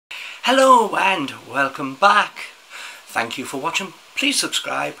Hello and welcome back. Thank you for watching. Please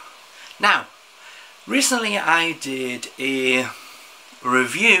subscribe. Now, recently I did a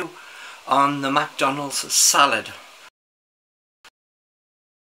review on the McDonald's salad.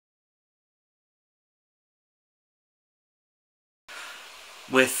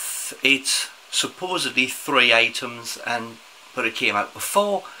 With its supposedly 3 items, but it came out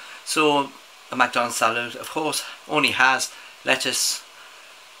before. So a McDonald's salad, of course, only has lettuce,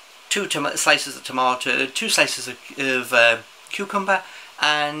 2 slices of tomato, 2 slices of cucumber,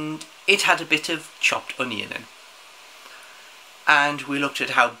 and it had a bit of chopped onion in. And we looked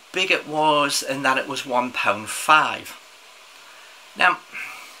at how big it was and that it was £1.5. Now,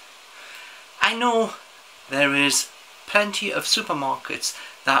 I know there is plenty of supermarkets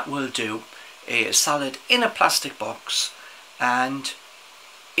that will do a salad in a plastic box, and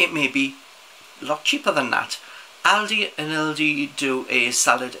it may be a lot cheaper than that. Aldi and Aldi do a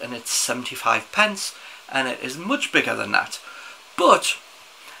salad and it's 75p, and it is much bigger than that. But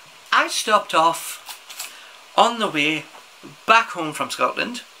I stopped off on the way back home from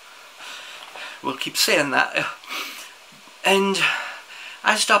Scotland, we'll keep saying that, and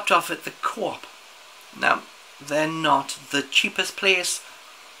I stopped off at the Coop. Now, they're not the cheapest place,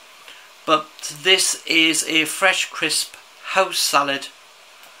 but this is a fresh, crisp house salad,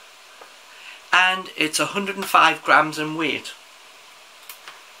 and it's 105 grams in weight.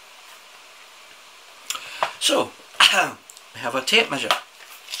 So, we have a tape measure.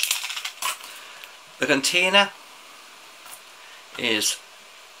 The container is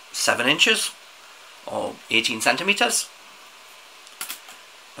 7 inches or 18 centimeters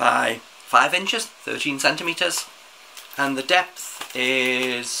by 5 inches, 13 centimeters, and the depth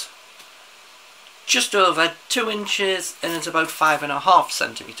is just over 2 inches, and it's about 5.5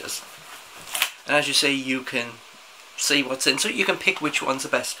 centimeters. And as you say, you can see what's in, so you can pick which one's the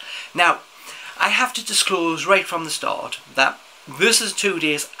best. Now, I have to disclose right from the start that this is 2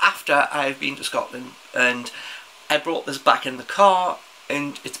 days after I've been to Scotland, and I brought this back in the car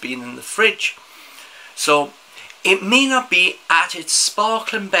and it's been in the fridge, so it may not be at its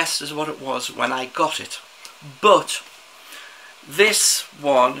sparkling best as what it was when I got it, but this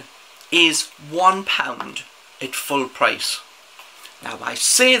one is £1 at full price. Now, I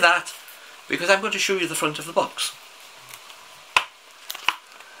say that because I'm going to show you the front of the box.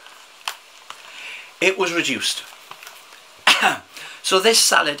 It was reduced. So this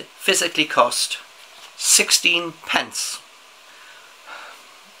salad physically cost 16p.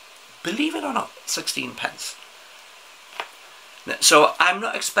 Believe it or not, 16p. So I'm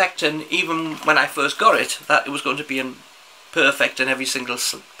not expecting, even when I first got it, that it was going to be perfect and every single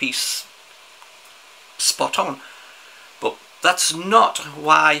piece spot on. But that's not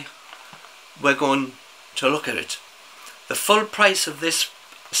why we're going to look at it. The full price of this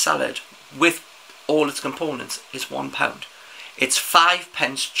salad with all its components is £1. It's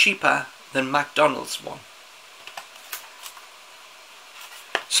 5p cheaper than McDonald's one.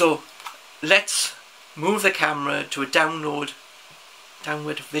 So let's move the camera to a downward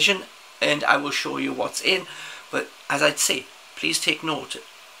vision and I will show you what's in. But as I'd say, please take note,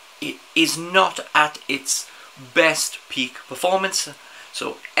 it is not at its best peak performance.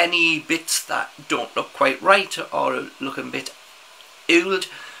 So any bits that don't look quite right or look a bit old,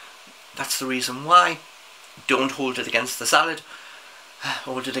 that's the reason why. Don't hold it against the salad.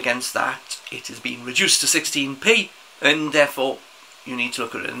 Hold it against that it is being reduced to 16p, and therefore you need to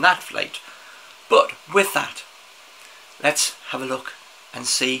look at it in that light. But with that, let's have a look and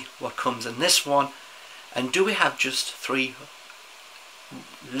see what comes in this one. And do we have just 3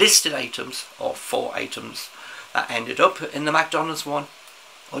 listed items or 4 items that ended up in the McDonald's one,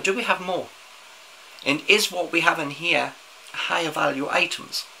 or do we have more? And is what we have in here higher value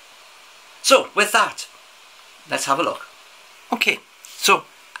items? So with that, let's have a look. Okay, so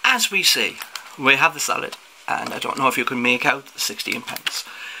as we say, we have the salad, and I don't know if you can make out the 16p.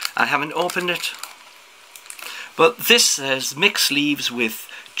 I haven't opened it, but this says mixed leaves with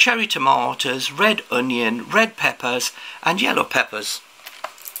cherry tomatoes, red onion, red peppers and yellow peppers.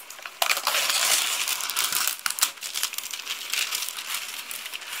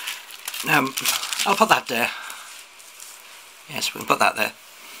 I'll put that there. Yes, we can put that there.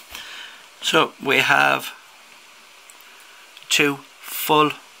 So we have 2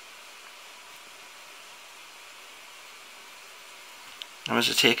 full. Now as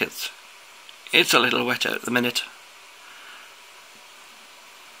I take it, it's a little wetter at the minute.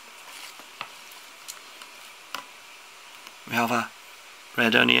 We have a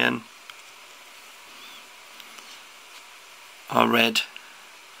red onion, our red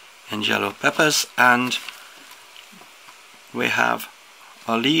and yellow peppers, and we have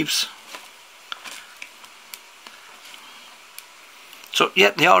our leaves So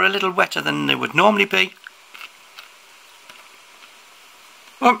yeah, they are a little wetter than they would normally be.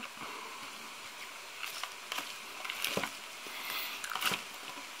 Well,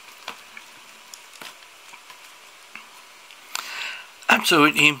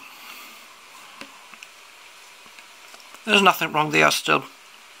 absolutely, there's nothing wrong. They are still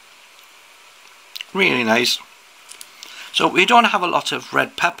really nice. So we don't have a lot of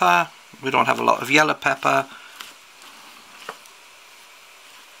red pepper, we don't have a lot of yellow pepper,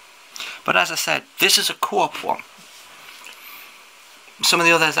 but as I said, this is a Co-op one. Some of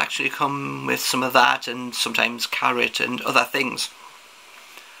the others actually come with some of that and sometimes carrot and other things,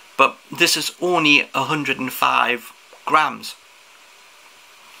 but this is only 105 grams.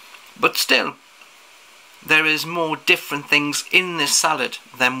 But still, there is more different things in this salad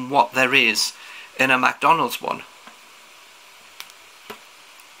than what there is in a McDonald's one.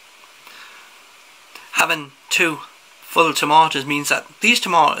 Having 2 full tomatoes means that these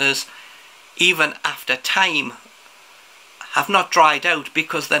tomatoes, even after time, have not dried out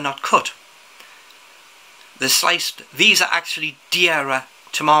because they're not cut. They're sliced. These are actually dearer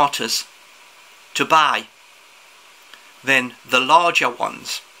tomatoes to buy than the larger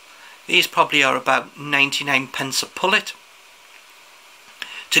ones. These probably are about 99 pence a pullet.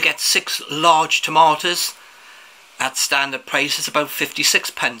 To get 6 large tomatoes at standard price is about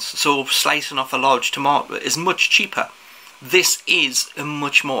 56 pence. So slicing off a large tomato is much cheaper. This is a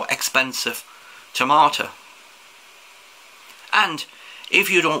much more expensive tomato. And if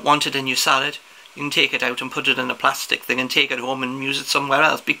you don't want it in your salad, you can take it out and put it in a plastic thing and take it home and use it somewhere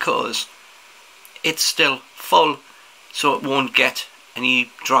else, because it's still full, so it won't get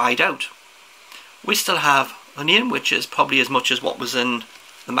any dried out. We still have onion, which is probably as much as what was in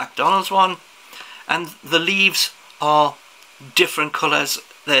the McDonald's one, and the leaves are different colours.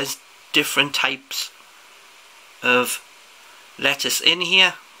 There's different types of lettuce in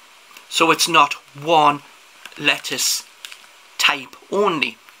here, so it's not one lettuce type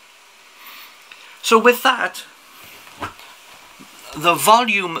only. So with that, the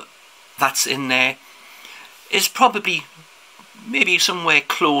volume that's in there is probably maybe somewhere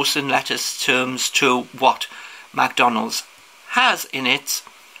close in lettuce terms to what McDonald's has in it,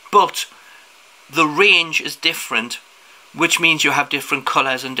 but the range is different, which means you have different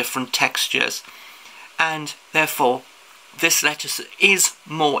colours and different textures, and therefore this lettuce is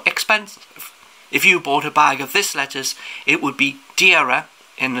more expensive. If you bought a bag of this lettuce, it would be dearer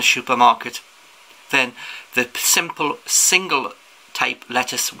in the supermarket than the simple single type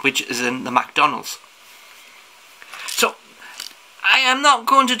lettuce which is in the McDonald's. So I am not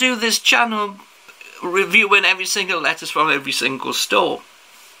going to do this channel reviewing every single lettuce from every single store,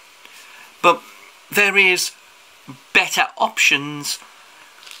 but there is better options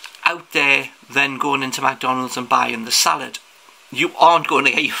out there than going into McDonald's and buying the salad. You aren't going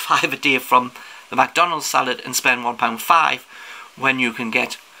to get your £5 a day from the McDonald's salad and spend £1.5 when you can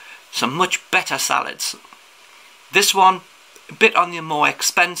get some much better salads. This one, a bit on the more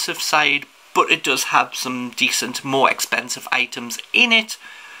expensive side, but it does have some decent, more expensive items in it,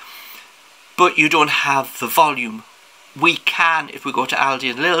 but you don't have the volume. We can, if we go to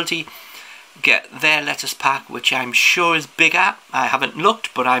Aldi and Lidl, get their lettuce pack, which I'm sure is bigger. I haven't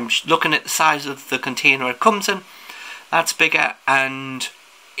looked, but I'm looking at the size of the container it comes in. That's bigger, and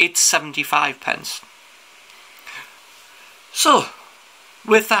it's 75 pence. So,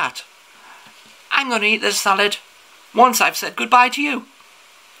 with that, I'm going to eat this salad once I've said goodbye to you.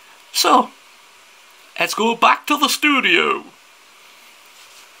 So, let's go back to the studio.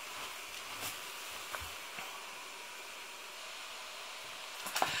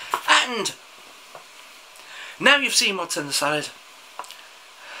 And now you've seen what's in the salad.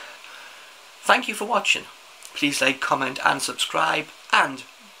 Thank you for watching. Please like, comment and subscribe, and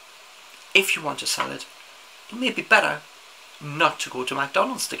if you want a salad, it may be better not to go to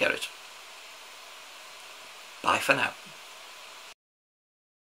McDonald's to get it. Bye for now.